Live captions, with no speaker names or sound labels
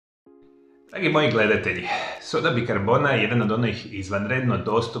Dragi moji gledatelji, soda bikarbona je jedan od onih izvanredno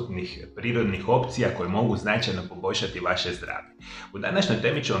dostupnih prirodnih opcija koje mogu značajno poboljšati vaše zdravlje. U današnjoj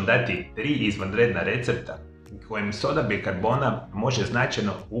temi ću vam dati 3 izvanredna recepta kojim soda bikarbona može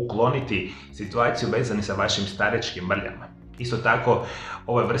značajno ukloniti situaciju vezanu sa vašim staračkim mrljama. Isto tako,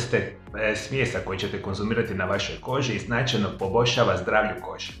 ove vrste smjesa koje ćete konzumirati na vašoj koži značajno poboljšava zdravlje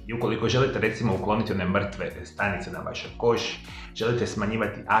kože. I ukoliko želite recimo ukloniti one mrtve stanice na vašoj koži, želite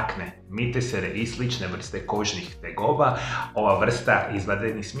smanjivati akne, mitesere i slične vrste kožnih tegoba, ova vrsta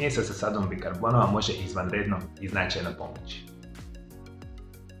izvanrednih smjesa sa sodom bikarbona može izvanredno i značajno pomoći.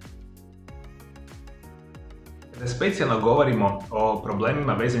 Kada specijalno govorimo o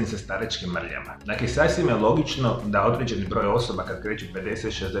problemima vezanim sa staračkim mrljama, dakle sasvim je logično da određeni broj osoba kad kreću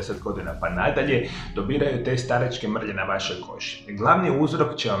 50-60 godina pa nadalje dobiraju te staračke mrlje na vašoj koži. Glavni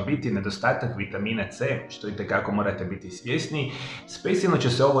uzrok će vam biti nedostatak vitamina C, što itekako morate biti svjesni. Specijalno će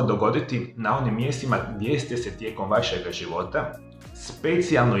se ovo dogoditi na onim mjestima gdje ste se tijekom vašeg života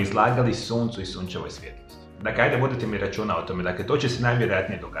specijalno izlagali suncu i sunčevoj svjetlosti. Dakle, ajde vodite mi računa o tome, dakle to će se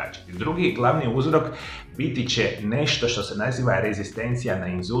najvjerojatnije događati. Drugi glavni uzrok biti će nešto što se naziva rezistencija na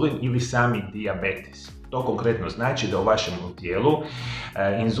inzulin ili sami dijabetes. To konkretno znači da u vašem tijelu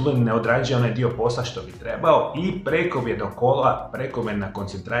inzulin ne odrađuje onaj dio posla što bi trebao i prekomjerna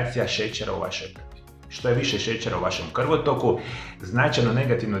koncentracija šećera u vašoj krvi. Što je više šećera u vašem krvotoku, značajno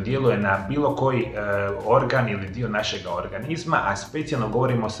negativno djeluje na bilo koji organ ili dio našeg organizma, a specijalno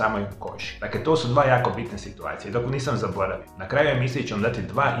govorimo o samoj koži. Dakle, to su dva jako bitne situacije. Dok nisam zaboravio, na kraju emisije ću vam dati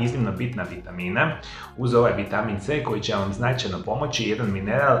dva iznimno bitna vitamina uz ovaj vitamin C koji će vam značajno pomoći, jedan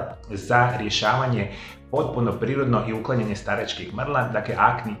mineral za rješavanje potpuno prirodno i uklanjanje staračkih mrla, dakle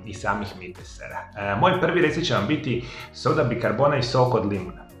akni i samih mitesera. Moj prvi recept će vam biti soda bikarbona i sok od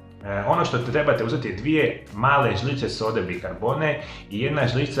limuna. Ono što trebate uzeti je 2 male žlice sode bikarbone i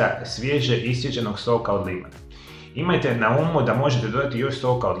 1 žlica svježe iscijeđenog soka od limuna. Imajte na umu da možete dodati još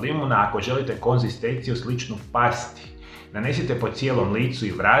soka od limuna ako želite konzistenciju sličnu pasti. Nanesite po cijelom licu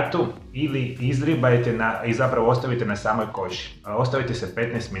i vratu ili izribajte i zapravo ostavite na samoj koži. Ostavite se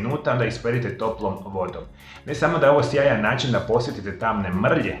 15 minuta, onda isperite toplom vodom. Ne samo da je ovo sjajan način da posjetite tamne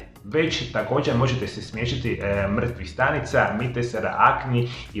mrlje, već također možete se smiješiti mrtvih stanica, mitesera, akni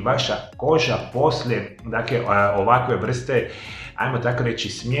i vaša koža poslije ovakve vrste, ajmo tako reći,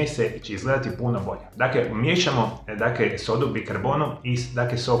 smjese će izgledati puno bolje. Dakle, miješamo sodu bikarbonu i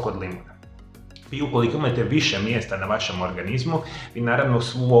sok od limuna. Vi ukoliko imate više mjesta na vašem organizmu, vi naravno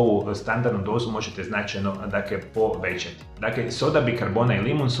svu ovu standardnu dozu možete značajno povećati. Dakle, soda bikarbona i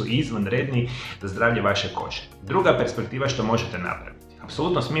limun su izvanredni za zdravlje vaše kože. Druga perspektiva što možete napraviti.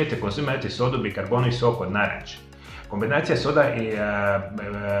 Apsolutno smijete konzumirati sodu bikarbona i sok od naranče. Kombinacija soda i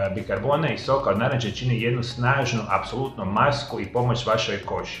bikarbona i soka od naranče čini jednu snažnu, apsolutno masku i pomoć vašoj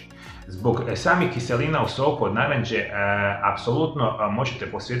koži. Zbog samih kiselina u soku od naranče apsolutno možete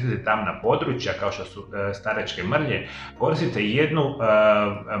posjetiti tamna područja kao što su staračke mrlje. Koristite jednu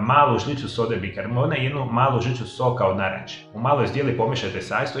malu žlicu sode bikarbona i jednu malu žlicu soka od naranče. U maloj zdjeli pomiješajte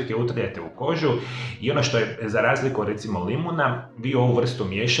sastojke, utrljajte u kožu i ono što je za razliku recimo limuna, vi ovu vrstu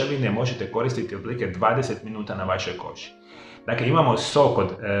mješavine možete koristiti otprilike 20 minuta na vašoj koži. Dakle, imamo sok od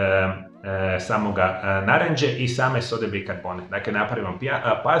samoga naranđe i same sode bikarbone. Dakle, napravimo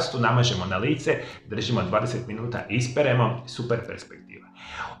pastu, namažemo na lice, držimo 20 minuta, isperemo, super perspektiva.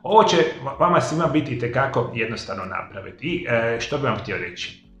 Ovo će vama svima biti itekako jednostavno napraviti. I što bih vam htio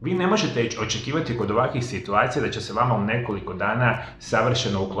reći? Vi ne možete očekivati kod ovakvih situacija da će se vama u nekoliko dana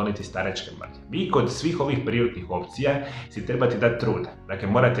savršeno ukloniti staračke mrlje. Vi kod svih ovih prirodnih opcija si trebate dati truda. Dakle,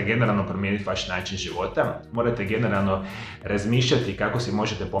 morate generalno promijeniti vaš način života, morate generalno razmišljati kako si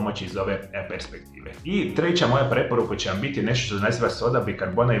možete pomoći iz ove perspektive. I treća moja preporuka će vam biti nešto što se naziva soda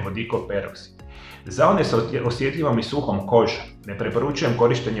bikarbona i vodikov peroksid. Za one s osjetljivom i suhom kožom ne preporučujem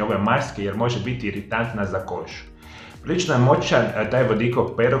korištenje ove maske jer može biti iritantna za kožu. Prilično je moćan taj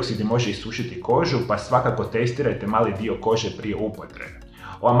vodikov peroksid i može isušiti kožu, pa svakako testirajte mali dio kože prije upotrebe.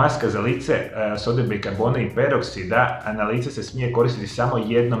 Ova maska za lice sode bikarbona i peroksida na lice se smije koristiti samo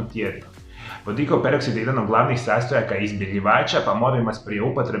jednom tjedno. Vodikov peroksid je jedan od glavnih sastojaka izbjeljivača, pa molim vas prije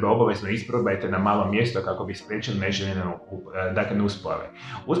upotrebe obavezno isprobajte na malo mjesto kako bi spriječili neželjene nuspojave.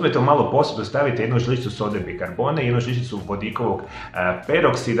 Uzmete u malu posudu, stavite jednu žlicu sode bikarbone i jednu žličicu vodikovog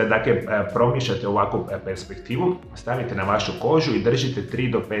peroksida, promiješate ovakvu perspektivu, stavite na vašu kožu i držite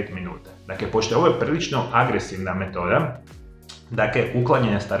 3 do 5 minuta. Dakle, pošto ovo je prilično agresivna metoda, Dakle,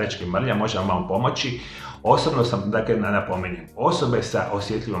 uklanjanje staračkih mrlja može vam malo pomoći. Osobno sam, dakle, napominjem, osobe sa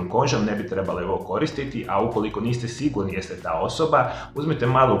osjetljivom kožom ne bi trebale ovo koristiti, a ukoliko niste sigurni jeste ta osoba, uzmite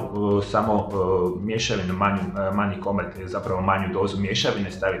malu samo mješavinu, manji komad, zapravo manju dozu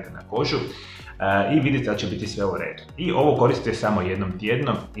mješavine, stavite na kožu i vidite da će biti sve u redu. I ovo koristite samo jednom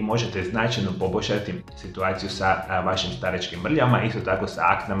tjedno i možete značajno poboljšati situaciju sa vašim staračkim mrljama, isto tako sa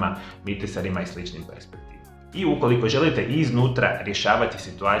aknama, miteserima i sličnim perspektivama. I ukoliko želite iznutra rješavati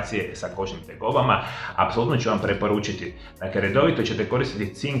situacije sa kožnim tegobama, apsolutno ću vam preporučiti. Dakle, redovito ćete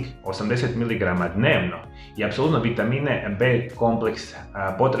koristiti cink 80 mg dnevno i apsolutno vitamine B kompleks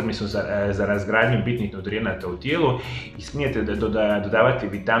potrebni su za razgradnju bitnih nutrijenata u tijelu i smijete dodavati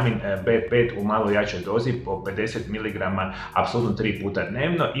vitamin B5 u malo jačoj dozi po 50 mg apsolutno 3 puta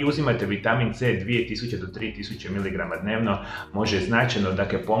dnevno i uzimate vitamin C 2000 do 3000 mg dnevno, može značajno,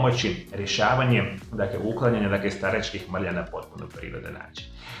 dakle, pomoći rješavanje, dakle, uklanjanje, dakle, staračkih mrlja na potpuno prirodan način.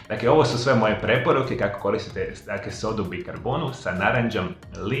 Dakle, ovo su sve moje preporuke kako koristite, dakle, sodu bikarbonu sa naranđom,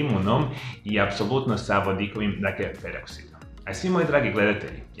 limunom i apsolutno sa vodikovim, dakle, peroksidom. A svi moji dragi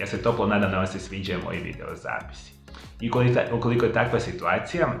gledatelji, ja se toplo nadam da vam se sviđaju moji video zapisi. I ukoliko je takva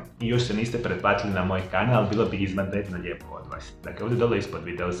situacija i još se niste pretplatili na moj kanal, bilo bi izvanredno lijepo od vas. Dakle, ovdje dole ispod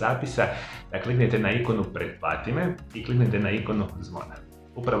video zapisa, kliknite na ikonu Pretplati me i kliknite na ikonu zvona.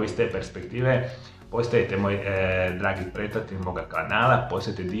 Upravo iz te perspektive postajete moj dragi pretplatnik moga kanala,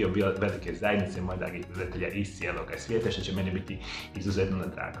 postajete dio velike zajednice mojih dragih gledatelja iz cijeloga svijeta, što će meni biti izuzetno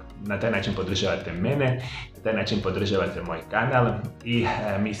drago. Na taj način podržavate mene, na taj način podržavate moj kanal i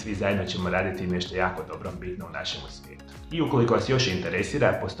mi svi zajedno ćemo raditi nešto jako dobro, bitno u našem svijetu. I ukoliko vas još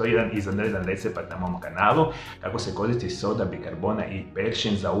interesira, postoji jedan izvanredan recept na mom kanalu kako se koristi soda bikarbona i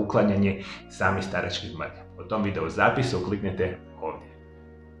peršin za uklanjanje samih staračkih mrlja. U tom video zapisu kliknite ovdje.